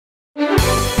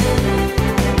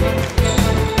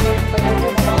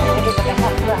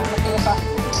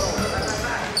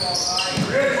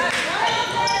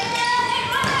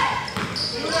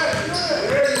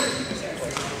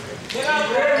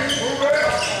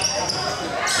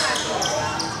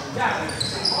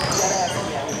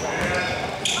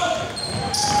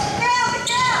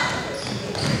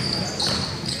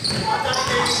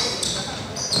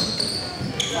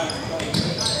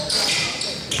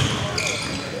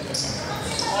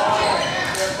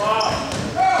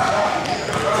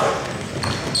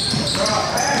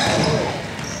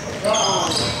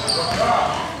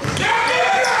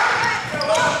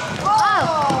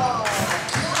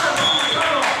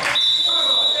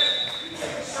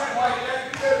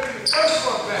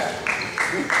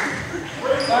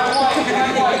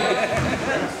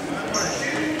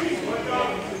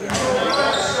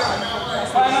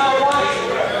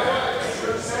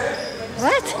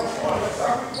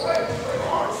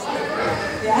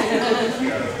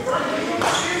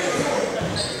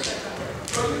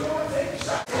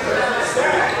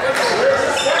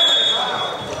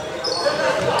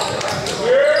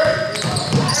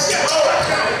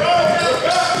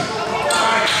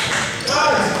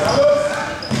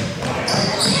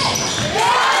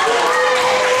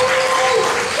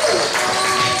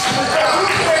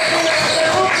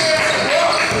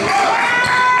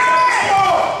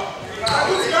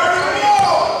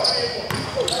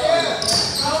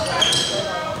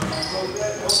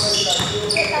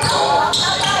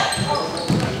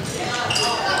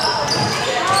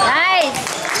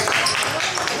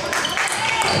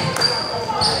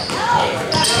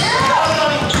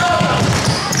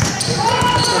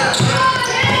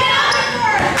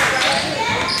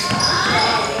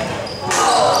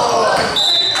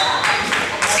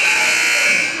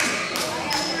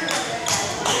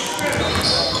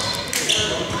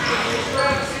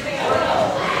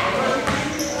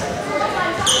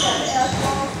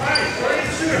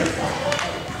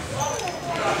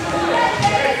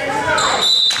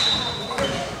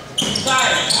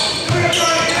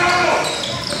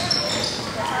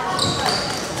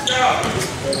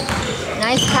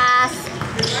Nice pass.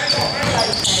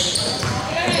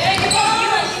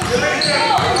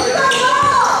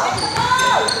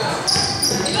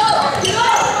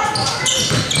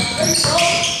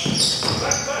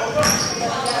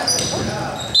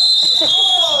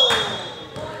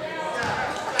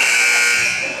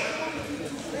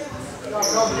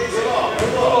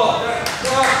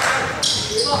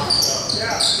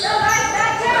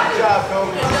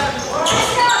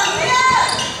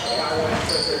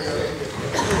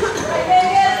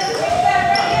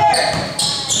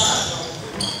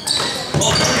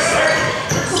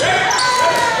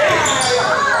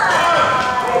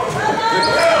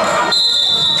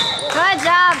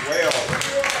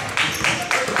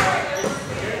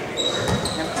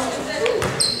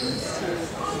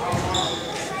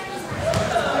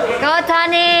 Go,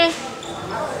 Tani!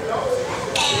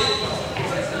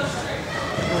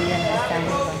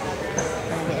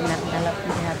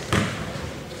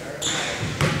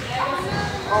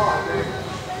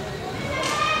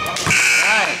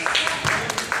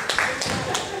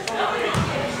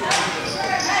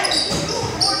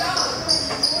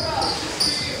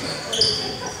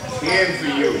 Hand for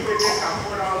you.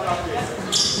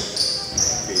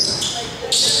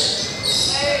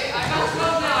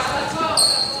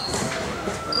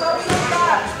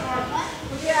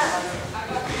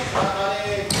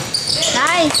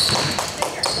 Nice.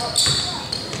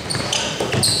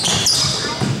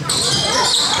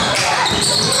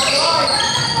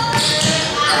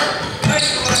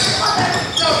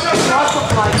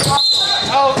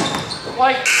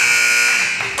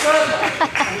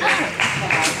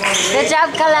 Good job,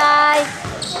 Kalai.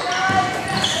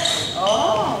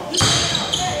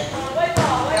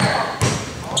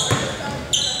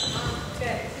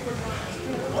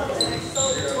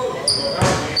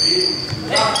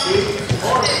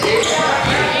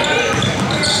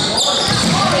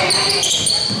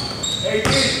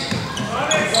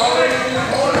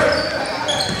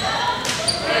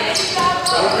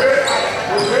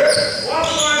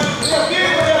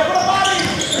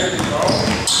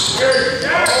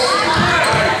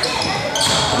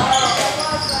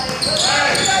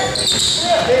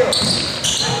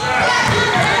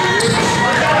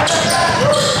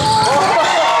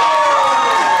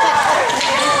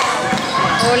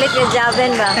 Ulit kay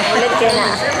Javen ba? Ulit kay na.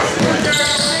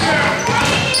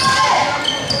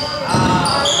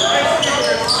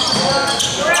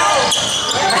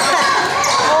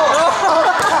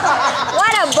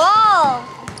 What a ball!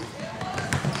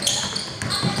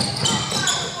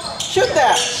 Shoot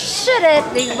that! Shoot it,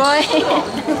 big boy.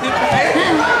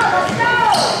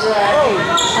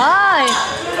 Hi.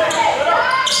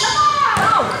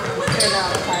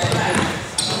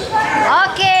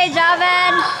 Okay,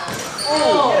 Javen.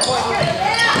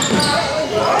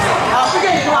 Up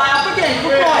again, Fly, up again,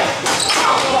 good boy.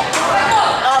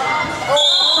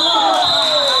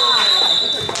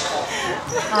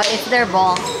 Oh, it's their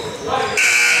ball.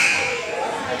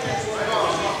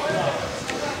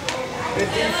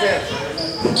 15 cents.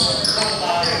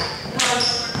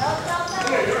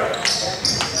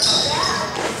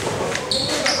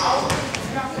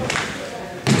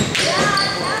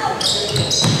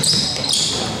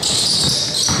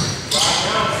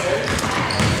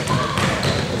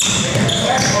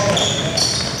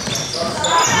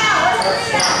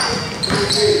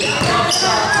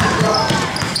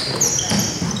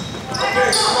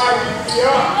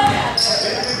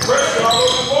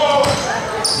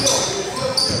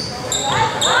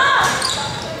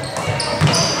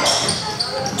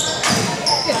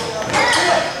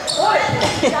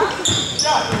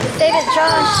 it,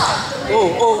 Josh.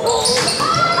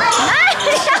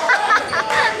 Nice.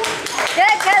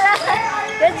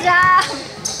 Good job.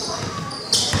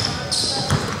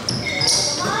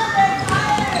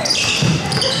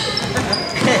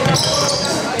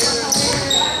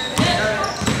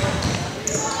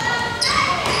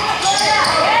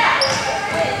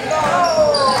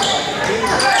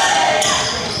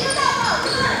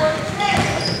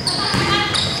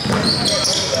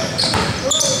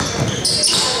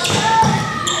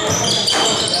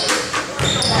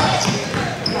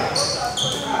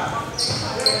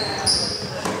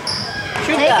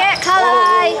 Take it,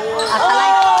 Kalai. Kalai.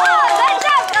 Oh, good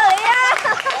job, Kalia.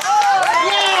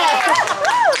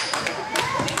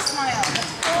 Big smile.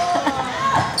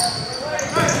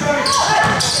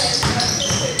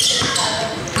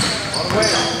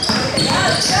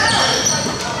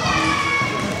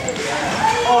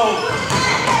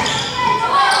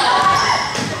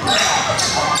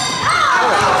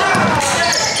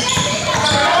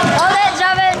 Hold it,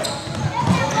 Javin.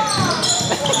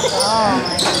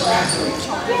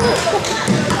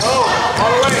 Oh,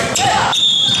 all the way.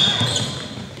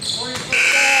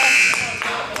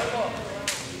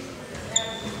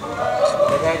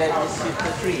 The guy that just hit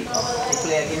the tree to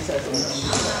play against us.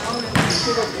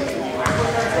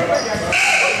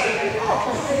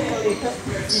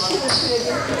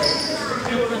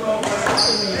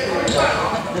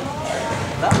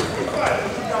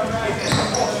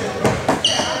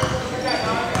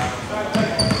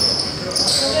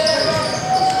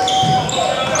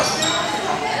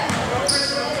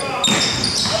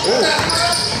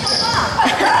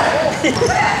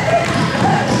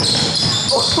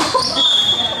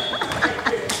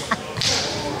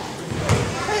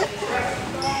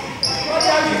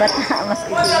 Ba't na mas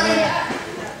kikini?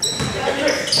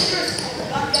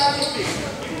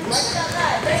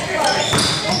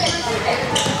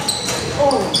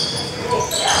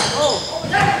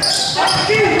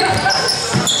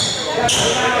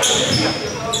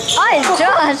 Oh, it's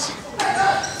Josh.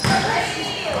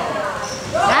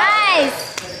 Nice.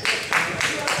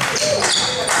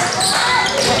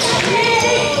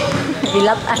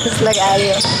 Dilap atas lang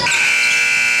ayo.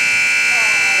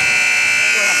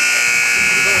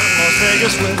 Las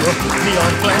Vegas with the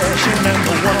neon flashing and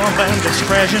the one band that's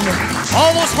crashing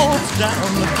almost holds down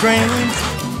the drain.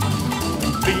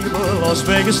 Fever, Las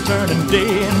Vegas turning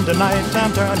day into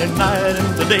nighttime, turning night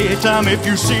into daytime. If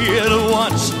you see it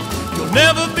once, you'll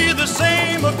never be the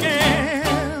same again.